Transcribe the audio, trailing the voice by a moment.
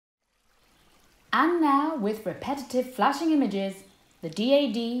And now, with repetitive flashing images, the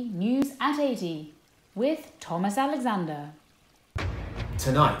D.A.D. News at 80 with Thomas Alexander.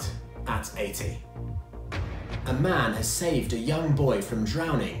 Tonight at 80. A man has saved a young boy from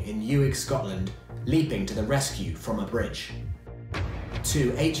drowning in Uig, Scotland, leaping to the rescue from a bridge.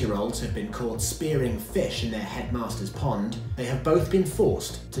 2 8-year-olds have been caught spearing fish in their headmaster's pond. They have both been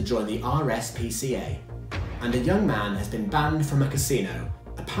forced to join the RSPCA. And a young man has been banned from a casino,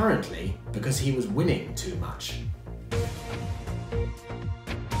 apparently because he was winning too much.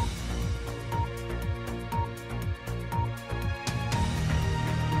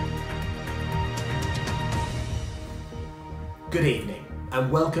 Good evening,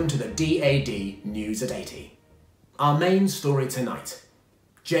 and welcome to the D.A.D. News at 80. Our main story tonight.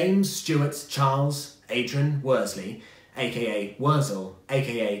 James Stuart Charles Adrian Worsley, aka Wurzel,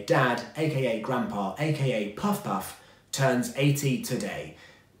 aka Dad, aka Grandpa, aka Puff Puff, turns 80 today.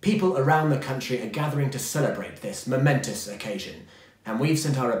 People around the country are gathering to celebrate this momentous occasion, and we've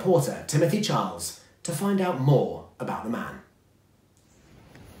sent our reporter, Timothy Charles, to find out more about the man.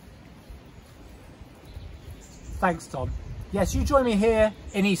 Thanks, Tom. Yes, you join me here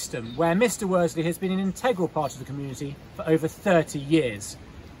in Eastham, where Mr. Worsley has been an integral part of the community for over 30 years.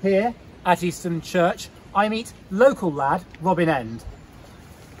 Here, at Eastham Church, I meet local lad, Robin End.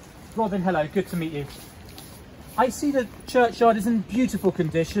 Robin, hello, good to meet you. I see the churchyard is in beautiful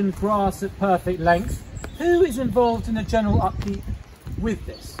condition, grass at perfect length. Who is involved in the general upkeep with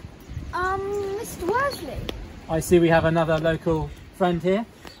this? Mr. Worsley. I see we have another local friend here.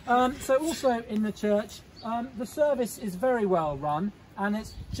 So also in the church, the service is very well run and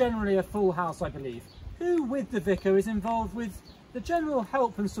it's generally a full house, I believe. Who with the vicar is involved with the general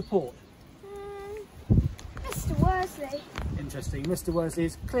help and support? Mr. Worsley. Interesting. Mr. Worsley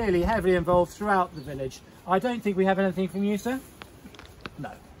is clearly heavily involved throughout the village. I don't think we have anything from you, sir?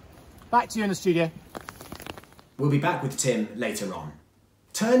 No. Back to you in the studio. We'll be back with Tim later on.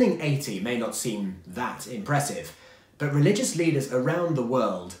 Turning 80 may not seem that impressive, but religious leaders around the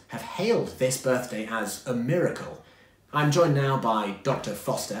world have hailed this birthday as a miracle. I'm joined now by Dr.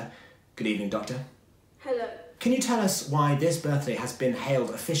 Foster. Good evening, Doctor. Hello. Can you tell us why this birthday has been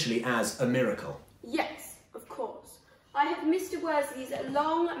hailed officially as a miracle? Yes, of course. I have Mr. Worsley's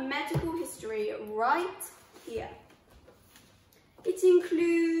long medical history right here. It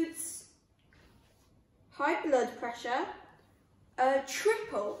includes high blood pressure, a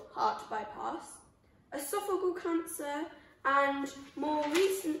triple heart bypass, esophageal cancer, and more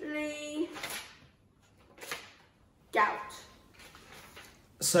recently, gout.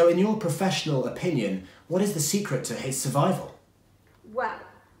 So in your professional opinion, what is the secret to his survival? Well,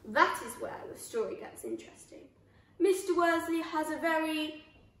 that is where the story gets interesting. Mr. Worsley has a very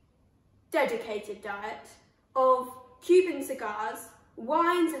dedicated diet of Cuban cigars,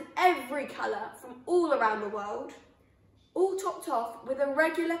 wines of every colour from all around the world, all topped off with a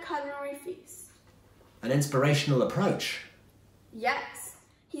regular culinary feast. An inspirational approach. Yes,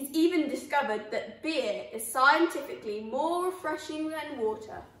 he's even discovered that beer is scientifically more refreshing than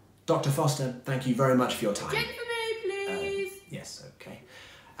water. Dr. Foster, thank you very much for your time. Drink for me, please. Yes, okay.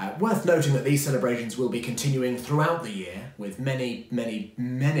 Worth noting that these celebrations will be continuing throughout the year with many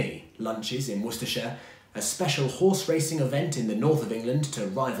lunches in Worcestershire, a special horse racing event in the north of England to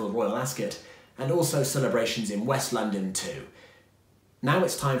rival Royal Ascot, and also celebrations in West London too. Now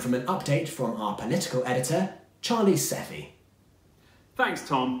it's time for an update from our political editor, Charlie Seffi. Thanks,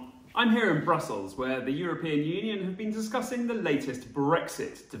 Tom. I'm here in Brussels, where the European Union have been discussing the latest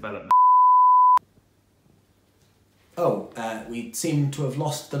Brexit development. Oh, we seem to have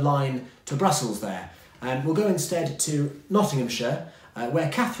lost the line to Brussels there. We'll go instead to Nottinghamshire, where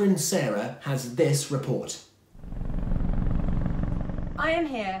Catherine Sarah has this report. I am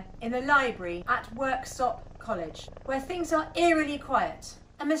here in the library at Worksop College, where things are eerily quiet.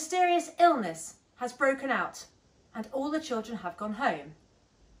 A mysterious illness has broken out, and all the children have gone home.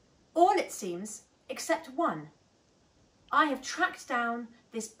 All, it seems, except one. I have tracked down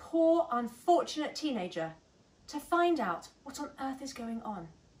this poor, unfortunate teenager to find out what on earth is going on.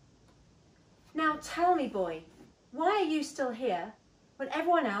 Now tell me, boy, why are you still here when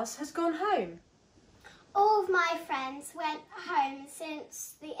everyone else has gone home? All of my friends went home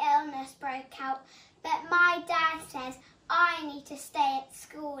since the illness broke out, but my dad says I need to stay at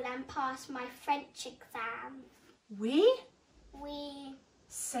school and pass my French exam. Oui? Oui,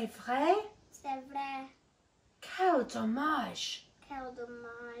 C'est vrai? c'est vrai. Quel dommage. Quel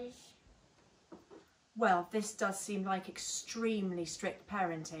dommage. Well, this does seem like extremely strict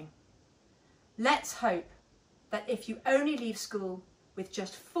parenting. Let's hope that if you only leave school with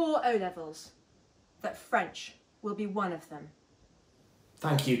just 4 O-levels, that French will be one of them.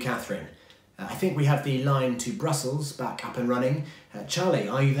 Thank you, Catherine. I think we have the line to Brussels back up and running. Charlie,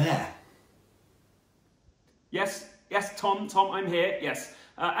 are you there? Yes, Tom, I'm here, yes.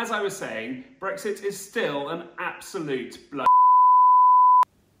 As I was saying, Brexit is still an absolute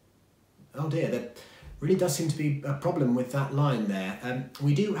Oh dear, there really does seem to be a problem with that line there.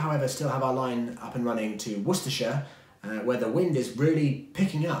 We do, however, still have our line up and running to Worcestershire, where the wind is really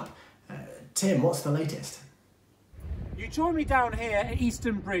picking up. Tim, what's the latest? You join me down here at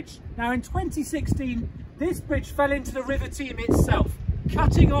Easton Bridge. Now in 2016, this bridge fell into the River Teme itself,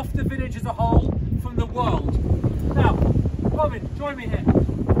 cutting off the village as a whole from the world. Now, Robin, join me here.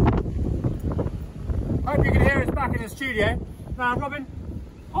 Hope you can hear us back in the studio. Now, Robin,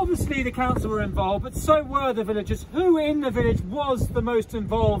 obviously the council were involved, but so were the villagers. Who in the village was the most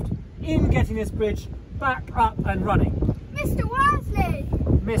involved in getting this bridge back up and running? Mr. Worsley!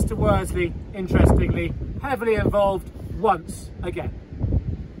 Mr. Worsley, interestingly, heavily involved once again.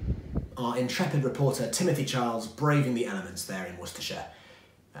 Our intrepid reporter Timothy Charles braving the elements there in Worcestershire.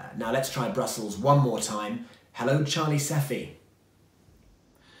 Now let's try Brussels one more time. Hello, Charlie Seffi.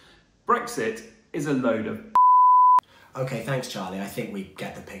 Brexit is a load of Okay, thanks, Charlie. I think we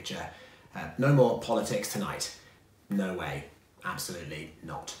get the picture. No more politics tonight. No way. Absolutely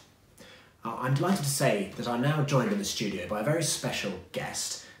not. I'm delighted to say that I'm now joined in the studio by a very special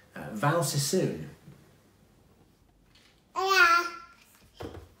guest, Val Sissoon. Yeah.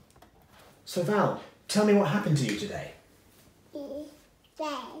 So Val, tell me what happened to you today.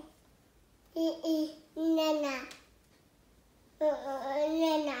 Nana.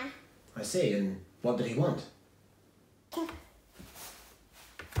 I see, and what did he want?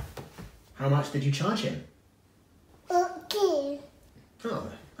 How much did you charge him? Okay. Oh,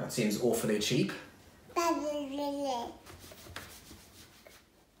 that seems awfully cheap.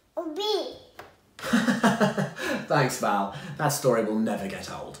 Thanks, Val. That story will never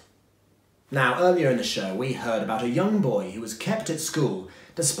get old. Now, earlier in the show, we heard about a young boy who was kept at school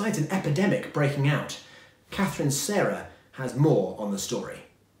despite an epidemic breaking out. Catherine Sarah has more on the story.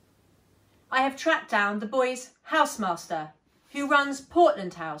 I have tracked down the boy's housemaster, who runs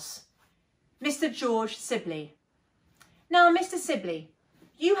Portland House, Mr. George Sibley. Now, Mr. Sibley,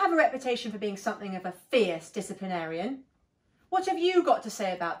 you have a reputation for being something of a fierce disciplinarian. What have you got to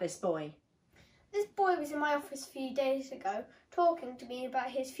say about this boy? This boy was in my office a few days ago talking to me about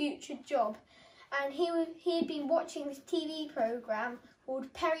his future job, and he had been watching this TV programme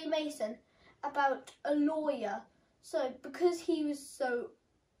called Perry Mason about a lawyer. So because he was so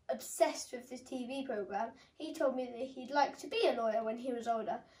obsessed with this TV programme, he told me that he'd like to be a lawyer when he was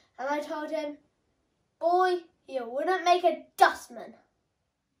older, and I told him, boy, you wouldn't make a dustman.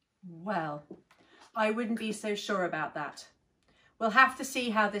 Well, I wouldn't be so sure about that. We'll have to see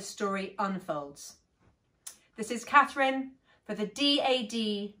how this story unfolds. This is Catherine for the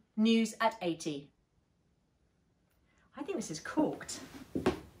D.A.D. News at 80. I think this is corked.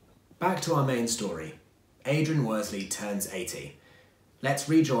 Back to our main story. Adrian Worsley turns 80. Let's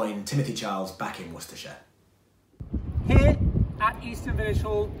rejoin Timothy Charles back in Worcestershire. Here at Easton Village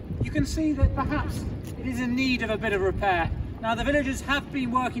Hall, you can see that perhaps it is in need of a bit of repair. Now, the villagers have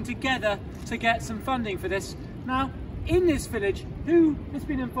been working together to get some funding for this. Now, in this village, who has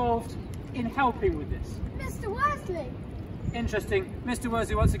been involved in helping with this? Mr. Worsley. Interesting. Mr.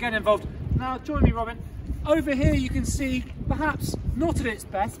 Worsley once again involved. Now, join me, Robin. Over here you can see, perhaps not at its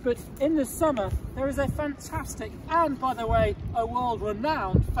best, but in the summer there is a fantastic and, by the way, a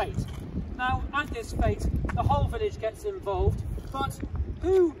world-renowned fete. Now, at this fete, the whole village gets involved, but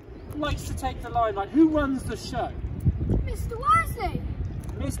who likes to take the limelight? Who runs the show? Mr. Worsley.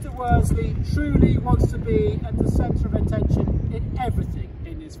 Mr. Worsley truly wants to be at the centre of attention in everything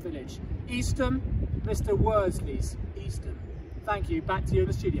in this village. Easton, Mr. Worsley's Easton. Thank you. Back to you in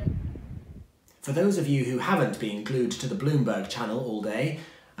the studio. For those of you who haven't been glued to the Bloomberg channel all day,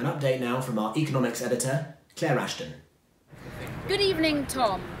 an update now from our economics editor, Claire Ashton. Good evening,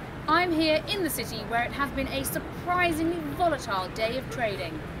 Tom. I'm here in the city where it has been a surprisingly volatile day of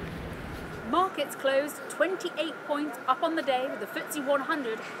trading. Markets closed 28 points up on the day, with the FTSE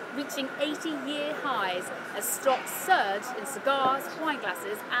 100 reaching 80-year highs as stocks surged in cigars, wine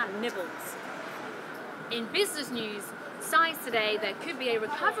glasses and nibbles. In business news, signs today there could be a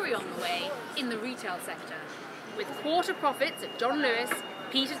recovery on the way in the retail sector, with quarter profits at John Lewis,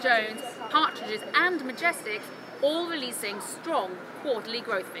 Peter Jones, Partridges and Majestics all releasing strong quarterly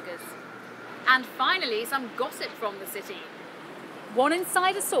growth figures. And finally, some gossip from the city. One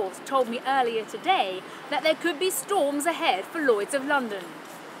insider source told me earlier today that there could be storms ahead for Lloyd's of London.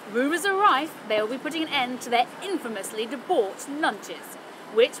 Rumours are rife they'll be putting an end to their infamously debauched lunches,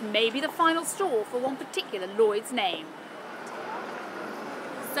 which may be the final straw for one particular Lloyd's name.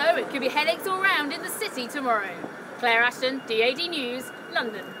 So it could be headaches all round in the city tomorrow. Claire Ashton, D.A.D. News,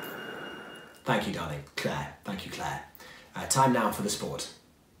 London. Thank you, darling. Claire. Thank you, Claire. Time now for the sport.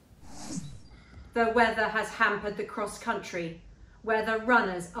 The weather has hampered the cross-country, where the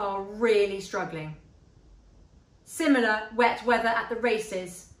runners are really struggling. Similar wet weather at the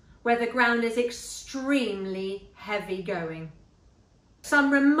races, where the ground is extremely heavy going.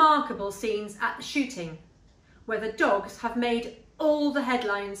 Some remarkable scenes at the shooting, where the dogs have made all the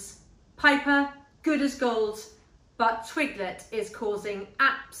headlines. Piper, good as gold, but Twiglet is causing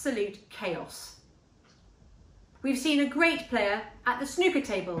absolute chaos. We've seen a great player at the snooker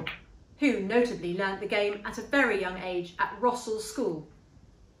table, who notably learnt the game at a very young age at Rossall's school.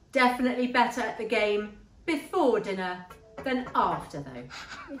 Definitely better at the game before dinner than after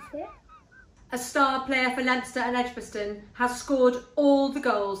though. Is it? A star player for Leicester and Edgbaston has scored all the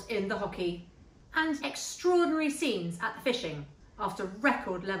goals in the hockey, and extraordinary scenes at the fishing after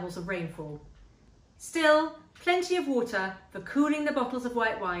record levels of rainfall. Still, plenty of water for cooling the bottles of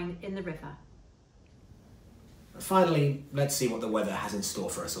white wine in the river. Finally, let's see what the weather has in store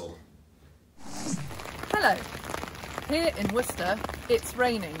for us all. Hello. Here in Worcester, it's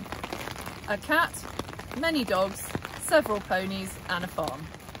raining. A cat, many dogs, several ponies and a farm.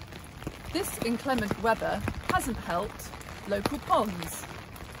 This inclement weather hasn't helped local ponds.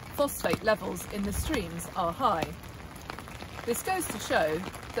 Phosphate levels in the streams are high. This goes to show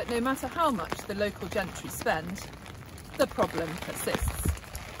that no matter how much the local gentry spend, the problem persists.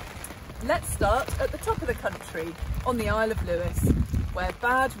 Let's start at the top of the country, on the Isle of Lewis, where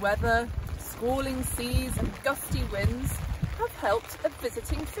bad weather, squalling seas and gusty winds have helped a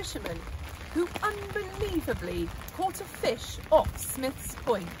visiting fisherman who unbelievably caught a fish off Smith's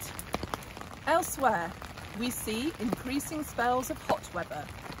Point. Elsewhere, we see increasing spells of hot weather.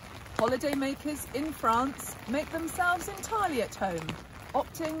 Holidaymakers in France make themselves entirely at home,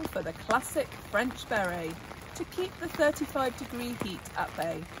 opting for the classic French beret to keep the 35-degree heat at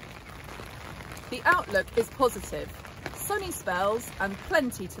bay. The outlook is positive, sunny spells and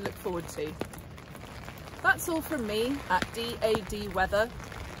plenty to look forward to. That's all from me at D.A.D Weather,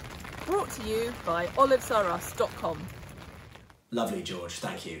 brought to you by olivesrus.com. Lovely, George,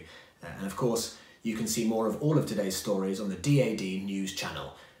 thank you. And of course, you can see more of all of today's stories on the D.A.D News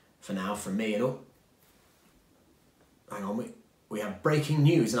channel. For now, from me and all... Hang on, we have breaking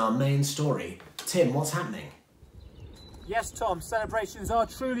news in our main story. Tim, what's happening? Yes, Tom, celebrations are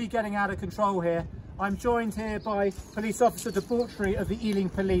truly getting out of control here. I'm joined here by Police Officer Debauchery of the Ealing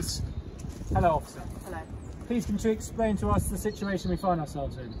Police. Hello, officer. Hello. Please can you explain to us the situation we find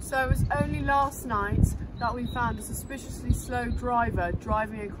ourselves in? So it was only last night that we found a suspiciously slow driver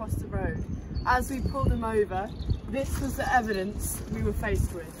driving across the road. As we pulled him over, this was the evidence we were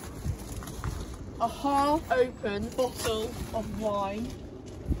faced with. A half-open bottle of wine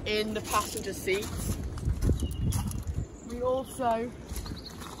in the passenger seat. We also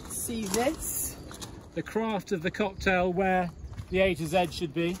see this. The craft of the cocktail where the A to Z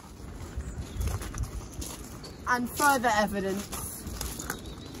should be. And further evidence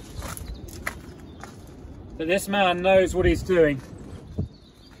that this man knows what he's doing.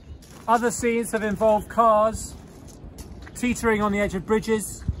 Other scenes have involved cars teetering on the edge of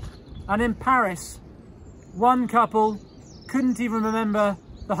bridges, and in Paris, one couple couldn't even remember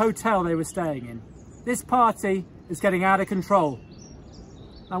the hotel they were staying in. This party is getting out of control.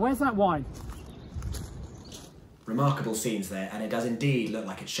 Now, where's that wine? Remarkable scenes there, and it does indeed look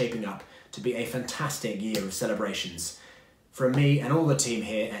like it's shaping up to be a fantastic year of celebrations. From me and all the team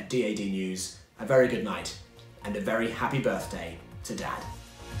here at D.A.D News, a very good night and a very happy birthday to Dad.